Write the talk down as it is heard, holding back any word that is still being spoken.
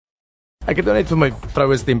Ek het nou net vir my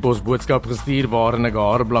vroue stempos boodskap gestuur waarin ek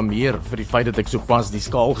haar blameer vir die feit dat ek sopas die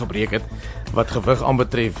skaal gebreek het wat gewig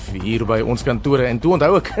aanbetref hier by ons kantore en toe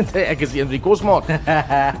onthou ek is een van die kosmaat.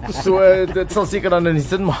 So dit sal seker dan in die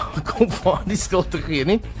sin maak om vir die skuld te gee,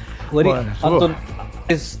 nie? Hoorie, Anton,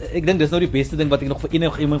 ek dink dis nou die beste ding wat ek nog vir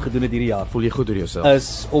iemand gedoen het hierdie jaar. Voel jy goed oor jouself?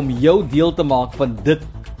 Is om jou deel te maak van dit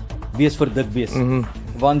wees vir dit wees.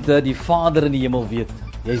 Want die Vader in die hemel weet,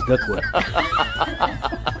 jy's dit hoor.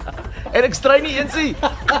 En ek strei nie eensie.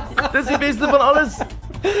 Dis die beste van alles.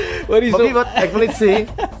 Hoorie, maar wie wat ek wil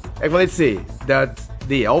net sê dat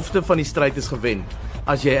die helfte van die stryd is gewen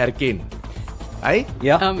as jy erken. Hey?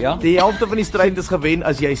 Ja. Die helfte van die stryd is gewen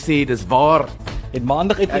as jy sê dis waar. Het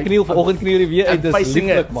maandag uitgekniel, vanoggend kniel jy weer uit, dis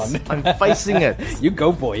lieflik man. I'm facing it. You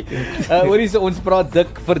go boy. Hoorie, so ons praat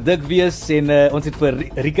dik vir dik wees en ons het vir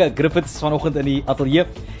Rika Griffiths vanoggend in die ateljee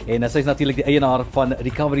en sy is natuurlik die eienaar van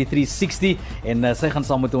Recovery 360 en sy gaan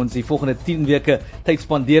saam met ons die volgende 10 weke tyd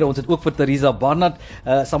spandeer. Ons het ook vir Theresa Barnard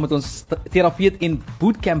saam met ons terapeut en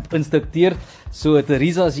bootcamp instrukteur. So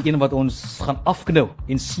Theresa is die een wat ons gaan afknou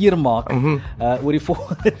en seermaak oor die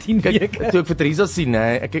volgende 10 weke. Toe ek vir Theresa sien,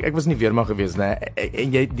 ek was nie weermag gewees nie.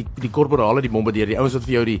 En jy die korporale, die bombardeer, die ouens wat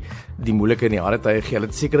vir jou die moeilike en die harde tye gee, hulle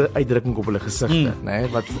het sekere uitdrukking op hulle gesigte, nê,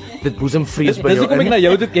 wat dit boesem vrees by jou. Dis hoekom ek na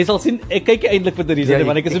jou toe, jy sal sien, ek kyk eintlik vir Theresa,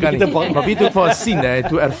 want ek is 'n bietjie te bang. Maar wie toe vir haar sien,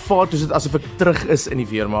 toe ervaar toe dit asof ek terug is in die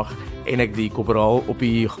weermag en ek die korporaal op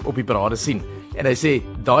die parade sien. En hy sê,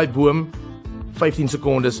 daai boom 15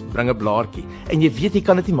 sekondes bring 'n blaartjie. En jy weet jy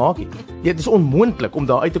kan dit nie maak nie. Dit is onmoontlik om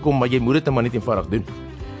daar uit te kom, maar jy moet dit net eenvoudig doen.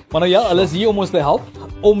 Maar nou ja, hulle is hier om ons te help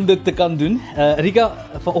om dit te kan doen. Rika,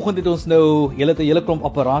 vanoggend het ons nou 'n hele klomp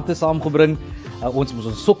apparate saamgebring. Ons moet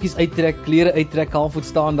ons sokkies uittrek, klere uittrek, halfvoet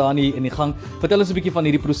staan daar in die gang. Vertel ons 'n bietjie van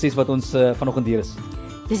hierdie proses wat ons vanoggend hier is.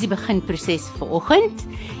 Dis die beginproses vanoggend.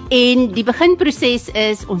 En die beginproses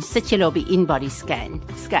is ons sit julle op die in-body scan.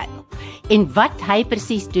 En wat hy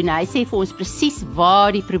presies doen, hy sê vir ons presies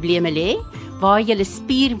waar die probleme lê, waar julle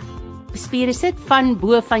spiere sit van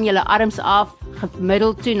bo van julle arms af,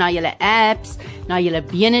 gemiddel toe na julle abs, na julle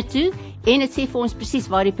bene toe, en dit sê vir ons presies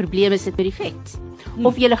waar die probleme sit met die vet.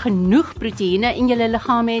 Of julle genoeg proteïene in julle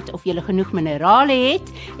liggaam het, of julle genoeg minerale het,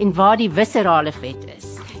 en waar die viscerale vet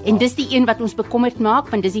is. En dis die een wat ons bekommerd maak,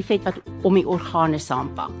 want dis die vet wat om die organe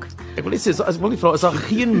saampak. Ek wil net sê, as ek wil nie vra, is daar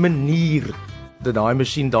geen manier dat daai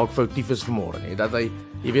masjien dalk foutief is vanmôre nie, dat hy,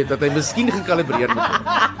 jy weet, dat hy miskien gekalibreer moet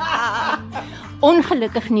word.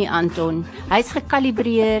 Ongelukkig nie, Anton. Hy's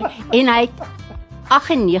gekalibreer en hy het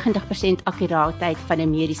 98% akkuraatheid van 'n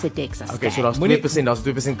mediese DEXA scan. Okay, so daar's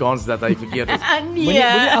 2% kans dat hy verkeerd is. Nee. Moenie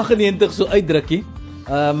 98 so uitdrukkie,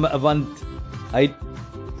 want hy het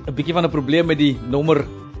 'n bietjie van 'n probleem met die nommer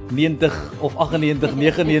 90 of 98,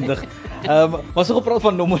 99. Maar so gepraat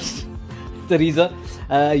van nommers, Theresa,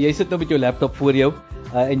 jy sit nou met jou laptop voor jou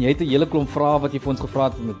en jy het 'n hele klomp vrae wat jy vir ons gevra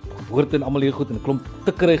het met geboorte en almal hier goed en 'n klomp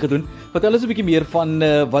tikkery gedoen. Vertel ons 'n bietjie meer van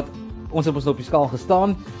wat ons het nou op die skaal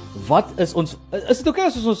gestaan. Wat is dit okay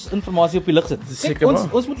as ons inligting op die lig sit?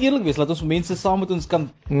 Kijk, ons moet eerlik wees, laat ons mense saam met ons kan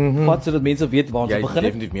vat sodat mense weet waar ons begin het. Jy het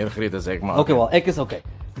definitief meer gereed as ek, maar okay, wel, ek is okay.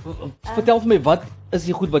 Vertel vir my, wat is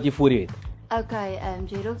die goed wat jy voor jou het? Okay,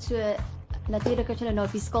 Gerald, so natuurlik as jy nou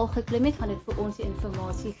op die skaal geklim het, gaan dit vir ons die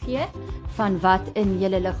inligting gee van wat in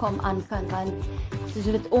julle liggaam aangaan, want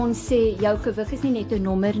soos wat ons sê, jou gewig is nie net 'n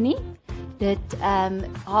nommer nie. Dit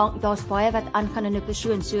daar's baie wat aangaan in 'n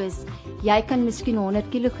persoon, soos jy kan miskien 100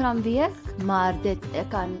 kg weeg, maar dit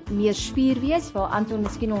kan meer spier wees, waar Anton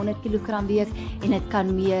miskien 100 kg weeg en dit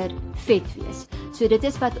kan meer vet wees. So dit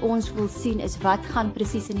is wat ons wil sien, is wat gaan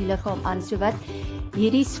presies in die liggaam aan. So wat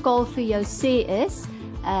hierdie skaal vir jou sê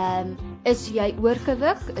is jy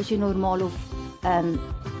oorgewig, is jy normaal of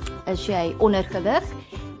is jy ondergewig,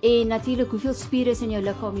 en natuurlik hoeveel spiere is in jou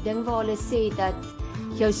liggaam. Die ding waar hulle sê dat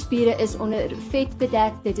jou spiere is onder vet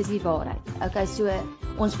bedek, dit is die waarheid. Okay, so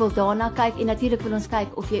ons wil daarna kyk en natuurlik wil ons kyk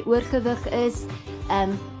of jy oorgewig is,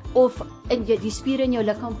 of die spiere in jou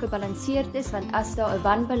liggaam gebalanseerd is, want as daar 'n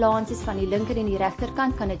wanbalans is van die linker en die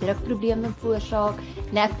regterkant, kan dit rugprobleme veroorsaak,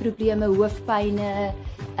 nekprobleme, hoofpyne,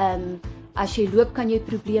 as jy loop kan jy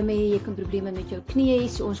probleme hê, jy kan probleme met jou knie hê,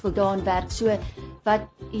 so ons wil daaraan werk. So wat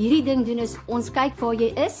hierdie ding doen is, ons kyk waar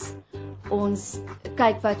jy is, ons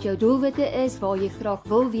kyk wat jou doelwitte is, waar jy graag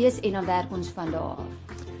wil wees, en dan werk ons van daar af.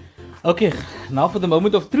 Okay, now for the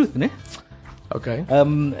moment of truth, né? Okay.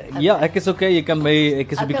 Ja, ek is okay, ek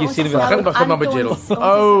is 'n bietjie senuweeagtig. Begin maar met Gerald.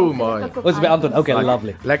 Oh my. Ons by Anton. Okay,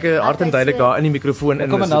 lovely. Lekker hard en duidelik daar in die mikrofoon in.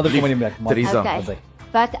 Kom in die plek, Theresa. Okay.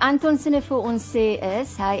 Wat Anton se vir ons sê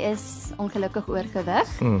is, hy is ongelukkig oorgewig.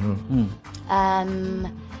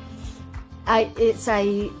 Hy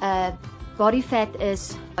sy body fat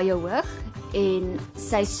is baie hoog en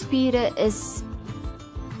sy spiere is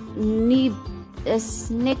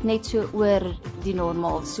net so oor die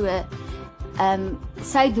normaal. So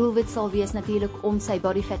sy doelwit sal wees natuurlik om sy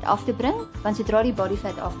body fat af te bring, want sodra die body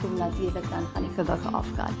fat afkom natuurlik dan gaan die gewig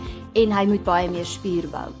afgaan en hy moet baie meer spier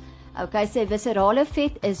bou. Okay, sy viscerale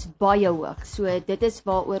vet is baie hoog. So dit is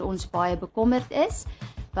waaroor ons baie bekommerd is,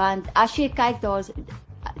 want as jy kyk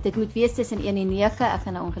dit moet wees tussen 1 en 9, ek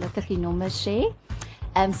gaan nou ongelukkig die nommers sê.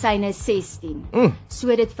 Syne is 16.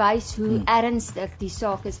 So dit wys hoe ernstig die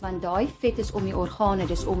saak is, want daai vet is om die organe,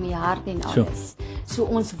 dis om die hart en alles. So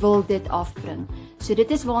ons wil dit afbring. So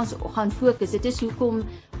dit is waar ons gaan fokus. Dit is hoekom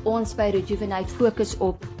ons by Rejuvenate fokus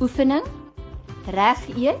op oefening, reg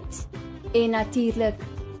eet en natuurlik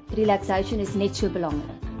relaxation is net so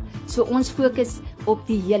belangrik. So ons fokus op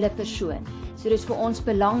die hele persoon. So dis vir ons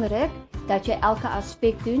belangrik dat jy elke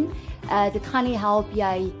aspek doen. Dit gaan nie help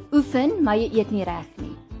jy oefen, maar jy eet nie reg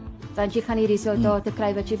nie. Want jy gaan nie resultate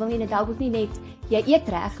kry wat jy wil nie. Dit help ook nie net jy eet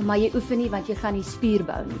reg, maar jy oefen nie want jy gaan nie spier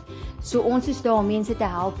bou nie. So ons is daar om mense te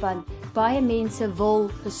help, want baie mense wil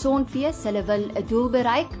gesond wees, hulle wil 'n doel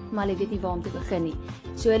bereik, maar hulle weet nie waar om te begin nie.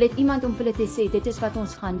 So hulle het iemand om vir hulle te sê dit is wat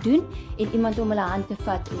ons gaan doen en iemand om hulle hand te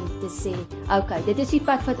vat en te sê, okay, dit is die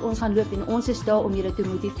pad wat ons gaan loop en ons is daar om julle te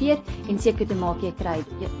motiveer en seker te maak jy kry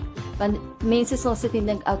dit. Want mense sal sit en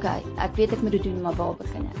dink, okay, ek weet ek moet dit doen, maar waar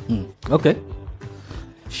begin ek? Okay.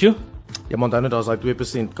 Sjoe. Ja, maar dan daar's daai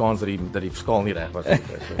 2% kans dat die skaal nie reg was nie.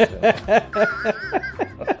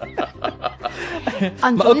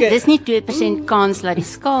 Dis nie 2% kans dat die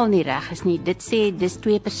skaal nie reg is nie. Dit sê dis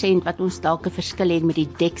 2% wat ons dalk 'n verskil het met die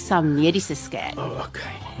DEXA mediese scan.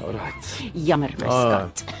 Okay, alright. Jammer, my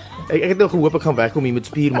skat. Ek het nou gehoop ek gaan wegkom hier met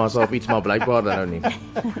spiermassa of iets, maar blykbaar dan nou nie.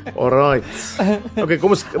 Alright. Okay,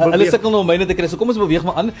 kom ons hulle sukkel nou om myne te kry. So kom ons beweeg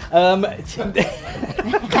maar aan.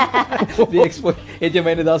 Die expo. Het jy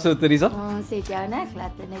myne daar so, Teresa? Ons het jou net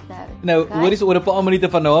laat net nou. Nou, hoor eens oor 'n paar minute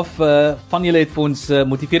van nou af, van julle het vir ons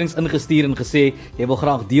motiverings ingestuur en gesê jy wil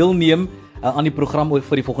graag deelneem aan die program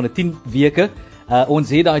vir die volgende 10 weke. Ons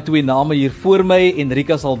het daai 2 name hier voor my en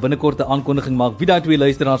Rika sal binnekort 'n aankondiging maak wie daai 2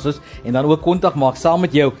 luisteraars is en dan ook kontak maak saam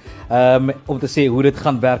met jou om te sê hoe dit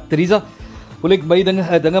gaan werk. Teresa, hoe lyk my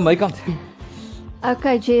dinge my kant?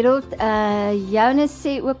 Okay, Gerald, Jonas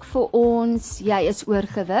sê ook vir ons jy is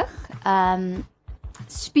oorgewig.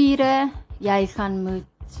 Spiere, jy gaan moet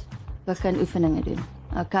begin oefeninge doen.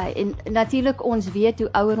 Okay, en natuurlik ons weet hoe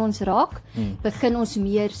ouer ons raak, begin ons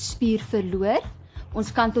meer spier verloor.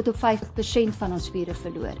 Ons kan tot op 50% van ons spiere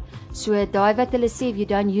verloor. So daai wat hulle sê, if you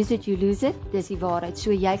don't use it, you lose it, dis die waarheid.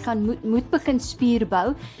 So jy gaan moet begin spier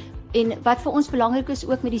bou. En wat vir ons belangrik is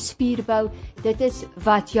ook met die spierbou, dit is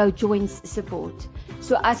wat jou joints support.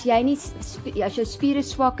 So as jy nie as jou spiere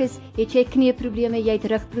swak is, het jy knieprobleme, jy het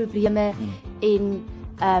rugprobleme en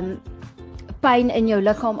pyn in jou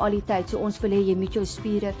liggaam al die tyd. So ons wil hê jy moet jou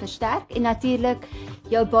spiere versterk en natuurlik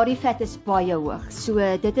jou body fat is baie hoog. So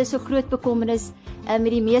dit is 'n groot bekommernis.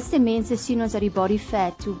 Met die meeste mense sien ons dat die body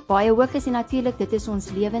fat so baie hoog is en natuurlik dit is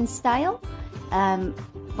ons lewenstyl.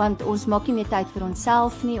 Want ons maak nie meer tyd vir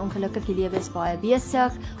onsself nie. Ongelukkig die lewe is baie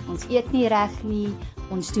besig. Ons eet nie reg nie.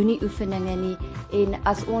 Ons doen nie oefeninge nie en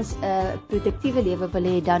as ons 'n produktiewe lewe wil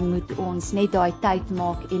hê, dan moet ons net daai tyd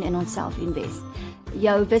maak en in onsself invest.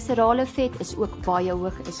 Jou viscerale vet is ook baie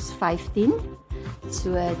hoog, is 15.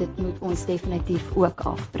 So dit moet ons definitief ook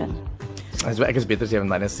afbring. Also ek is beter as jy van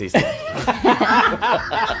myne 60.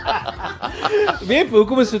 Weet,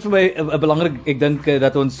 hoekom is dit vir my belangrik? Ek dink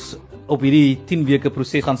dat ons op hierdie 10 weke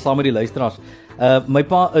proses gaan saam met die luisteraars. My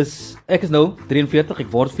pa is, ek is nou 43,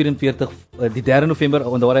 ek word 44 die 3 November,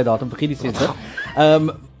 onthou daai datum, vergeet die 6de.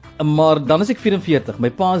 Maar dan is ek 44. My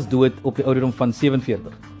pa is dood op die ouderdom van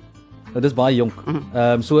 47. Nou dis baie jonk.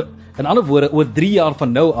 So in ander woorde, oor 3 jaar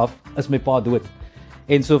van nou af is my pa dood.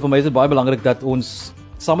 En so vir my is dit baie belangrik dat ons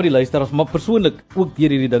saam met die luisteraars, maar persoonlik ook deur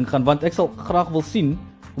hierdie ding gaan, want ek sal graag wil sien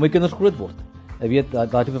hoe my kinders groot word. Ek weet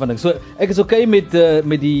daai tipe van ding. So ek is okay met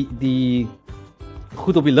die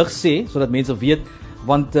goed op die lig sê sodat mense weet,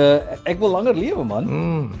 want ek wil langer lewe, man.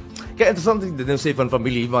 Kyk, interessant dit nou sê van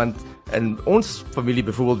familie, want in ons familie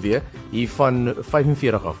byvoorbeeld weer hier van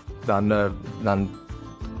 45 af, dan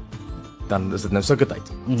is dit nou sulke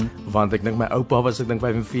tyd. Want ek dink my oupa was ek dink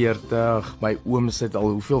 45, my ooms het al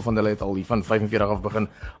hoeveel van hulle het al hier van 45 af begin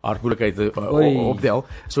hartmoeilikheid opdel.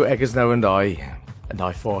 So ek is nou in daai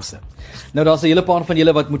fase. Nou daar's 'n hele paar van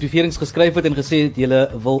julle wat motiverings geskryf het en gesê het julle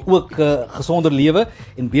wil ook gesonder lewe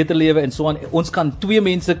en beter lewe en so aan. Ons kan 2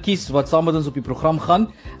 mense kies wat saam met ons op die program gaan,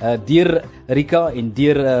 deur Rika en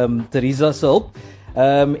deur Teresa se hulp.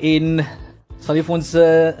 En Sal jy vir ons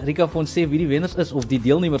Rika vir ons sê wie die wenners is of die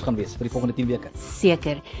deelnemers gaan wees vir die volgende 10 weke?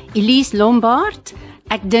 Seker. Elise Lombard,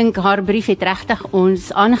 ek dink haar brief het regtig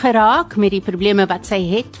ons aangeraak met die probleme wat sy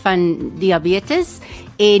het van diabetes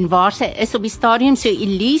en waar sy is op die stadium. So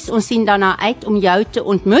Elise, ons sien daarna uit om jou te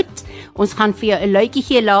ontmoet. Ons gaan vir jou 'n luitjie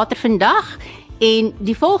gee later vandag en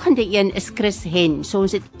die volgende een is Chris Hen. So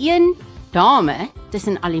ons het een dame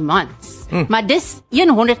tussen al die mans. Maar dis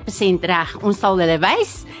 100% reg. Ons sal hulle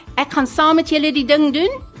wys. Ek gaan saam met julle die ding doen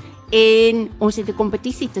en ons het 'n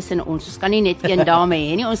kompetisie tussen ons. Ons kan nie net een dame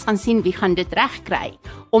hê nie. Ons gaan sien wie gaan dit reg kry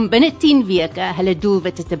om binne 10 weke hulle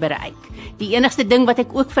doelwitte te bereik. Die enigste ding wat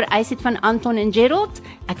ek ook vereis het van Anton en Gerald,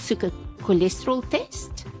 ek soek 'n cholesterol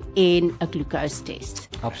test en 'n glucose test.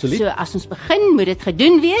 Absoluut. So as ons begin, moet dit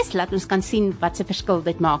gedoen wees, laat ons kan sien wat se verskil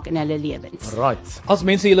dit maak in hulle lewens. Right. As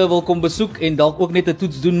mense julle wil kom besoek en dalk ook net 'n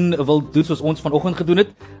toets wil doen soos ons vanoggend gedoen het,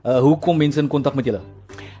 hoe kom mense in kontak met julle?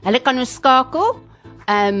 Hulle kan ons skakel.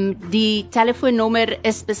 Die telefoonnommer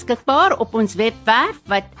is beskikbaar op ons webwerf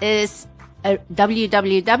wat is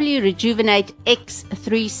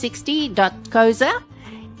www.rejuvenatex360.co.za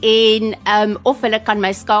en of hulle kan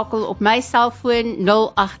my skakel op my selfoon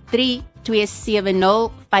 083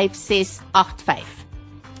 270 5685.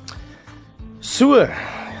 So,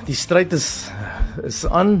 die stryd is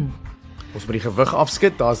aan. Ons moet die gewig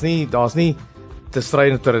afskud. Daar's nie te stry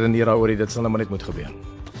en te redeneer daaroor, dit sal nou maar net moet gebeur.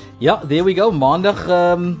 Ja, there we go. Maandag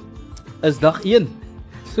is dag 1.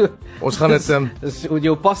 So, ons gaan dit dis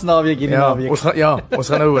jou pas naweek hierdie naweek. Ons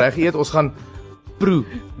gaan nou reg eet. Ons gaan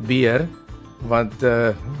probeer want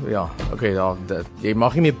okay, jy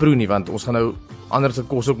mag nie meer proe nie want ons gaan nou ander se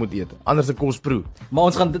kos ook moet eet. Ander se kos proe. Maar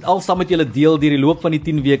ons gaan dit al saam met julle deel deur die loop van die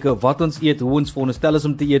 10 weke wat ons eet, hoe ons veronderstel is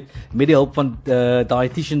om te eet met die hulp van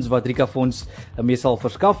dietitians wat Rika vir ons mee sal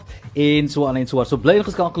verskaf en so aan en so. So bly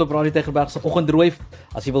ingeskakel op Radio Tygerberg se Oggendrooi.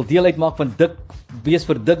 As jy wil deel uitmaak van dik wees,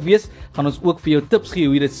 gaan ons ook vir jou tips gee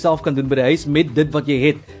hoe jy dit self kan doen by die huis met dit wat jy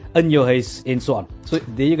het in jou huis en so aan. So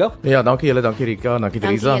there you go. Ja, dankie julle, dankie Rika, dankie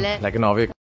Teresa. Dankie julle. Lekker naweek.